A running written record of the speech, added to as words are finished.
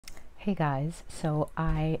Hey guys, so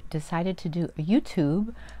I decided to do a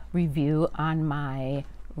YouTube review on my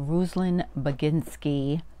Ruslan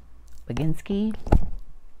Baginsky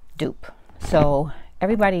dupe. So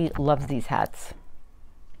everybody loves these hats.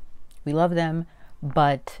 We love them,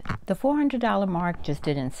 but the $400 mark just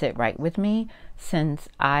didn't sit right with me, since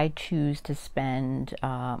I choose to spend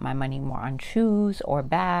my money more on shoes or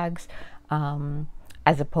bags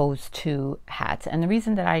as opposed to hats. And the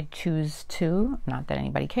reason that I choose to, not that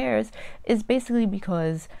anybody cares, is basically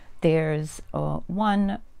because there's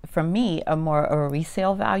one, for me, a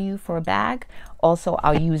resale value for a bag. Also,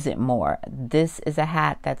 I'll use it more. This is a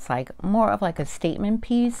hat that's like more of like a statement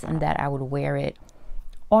piece, and that I would wear it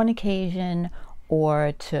on occasion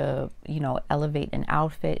or to, you know, elevate an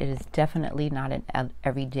outfit. It is definitely not an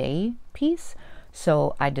everyday piece.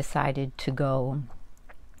 So I decided to go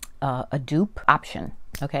a dupe option.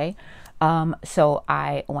 Okay, so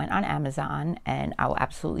I went on Amazon, and I will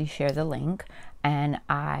absolutely share the link, and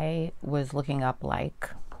I was looking up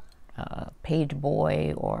like page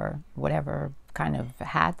boy or whatever kind of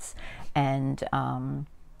hats, and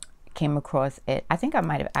came across it. I think I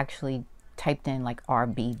might have actually typed in like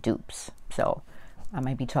RB dupes, so I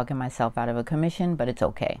might be talking myself out of a commission, but it's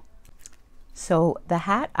okay. So the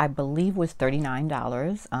hat, I believe, was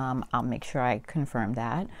 $39. I'll make sure I confirm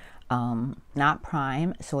that. Not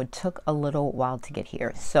Prime, so it took a little while to get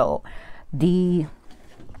here. So the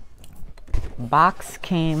box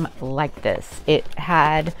came like this. It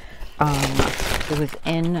had, it was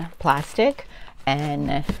in plastic,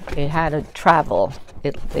 and it had a travel.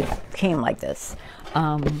 It came like this,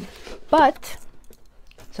 but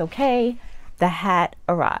it's okay. The hat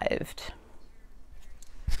arrived.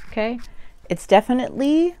 Okay, it's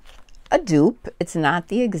definitely a dupe. It's not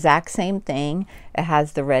the exact same thing. It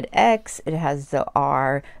has the red X, it has the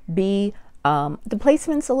RB. The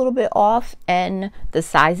placement's a little bit off, and the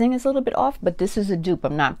sizing is a little bit off, but this is a dupe.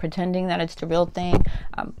 I'm not pretending that it's the real thing.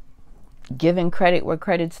 I'm giving credit where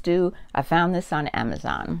credit's due. I found this on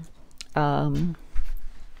Amazon. And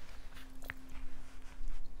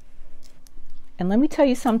let me tell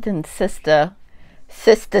you something, sister.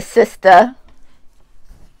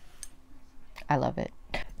 I love it.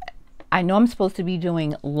 I know I'm supposed to be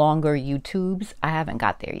doing longer YouTubes. I haven't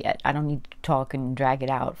got there yet. I don't need to talk and drag it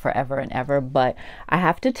out forever and ever, but I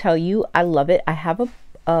have to tell you, I love it. I have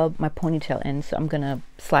my ponytail in, so I'm gonna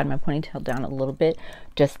slide my ponytail down a little bit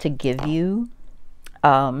just to give you,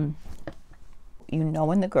 you know,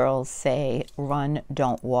 when the girls say run,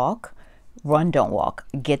 don't walk. Run, don't walk.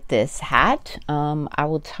 Get this hat. I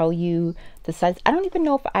will tell you the size. I don't even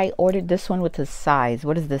know if I ordered this one with the size.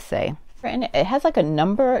 What does this say? And it has like a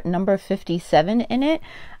number 57 in it,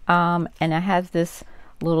 and it has this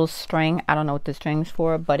little string. I don't know what the string's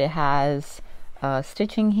for, but it has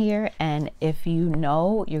stitching here. And if you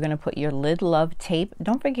know, you're gonna put your lid love tape.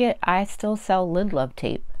 Don't forget, I still sell lid love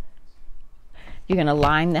tape. You're gonna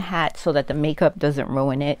line the hat so that the makeup doesn't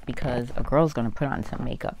ruin it, because a girl's gonna put on some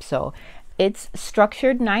makeup. So it's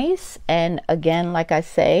structured nice, and again, like I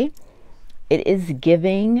say, it is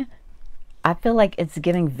giving, I feel like it's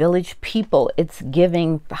giving Village People. It's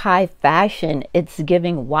giving high fashion. It's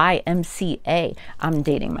giving YMCA. I'm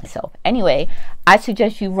dating myself. Anyway, I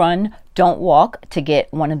suggest you run, don't walk to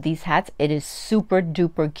get one of these hats. It is super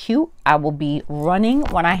duper cute. I will be running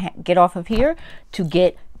when I get off of here to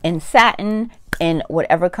get in satin, in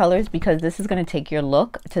whatever colors, because this is going to take your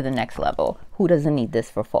look to the next level. Who doesn't need this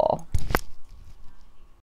for fall?